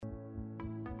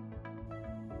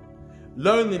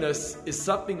Loneliness is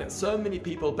something that so many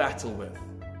people battle with.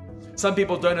 Some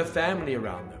people don't have family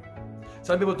around them.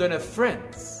 Some people don't have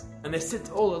friends, and they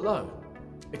sit all alone.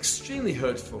 Extremely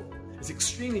hurtful. It's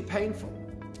extremely painful.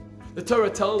 The Torah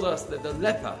tells us that the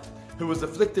leper who was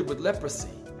afflicted with leprosy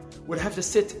would have to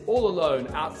sit all alone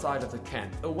outside of the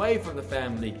camp, away from the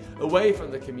family, away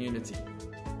from the community.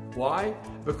 Why?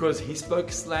 Because he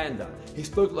spoke slander, he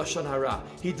spoke Lashon Hara,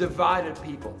 he divided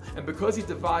people. And because he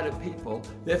divided people,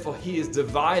 therefore he is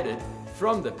divided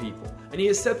from the people. And he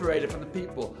is separated from the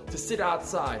people to sit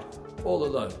outside all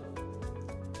alone.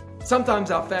 Sometimes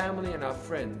our family and our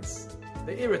friends,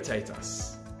 they irritate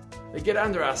us. They get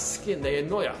under our skin, they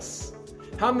annoy us.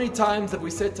 How many times have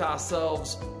we said to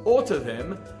ourselves or to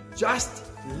them, just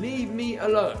leave me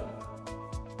alone.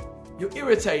 You're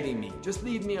irritating me, just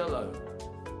leave me alone.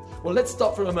 Well, let's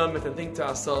stop for a moment and think to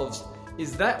ourselves,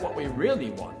 is that what we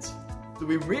really want? Do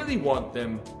we really want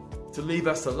them to leave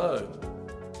us alone?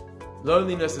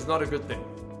 Loneliness is not a good thing.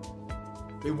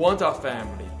 We want our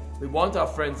family, we want our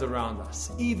friends around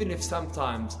us, even if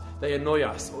sometimes they annoy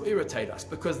us or irritate us,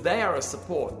 because they are a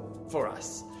support for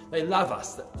us. They love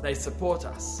us, they support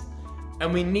us,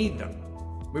 and we need them.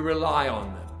 We rely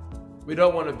on them. We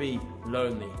don't want to be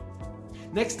lonely.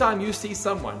 Next time you see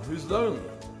someone who's lonely,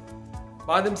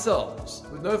 by themselves,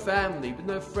 with no family, with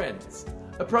no friends,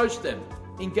 approach them,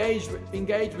 engage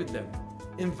with them,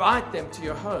 invite them to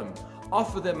your home,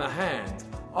 offer them a hand,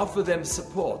 offer them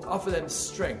support, offer them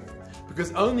strength,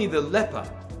 because only the leper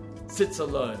sits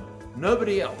alone.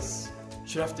 Nobody else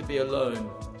should have to be alone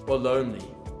or lonely.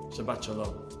 Shabbat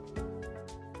Shalom.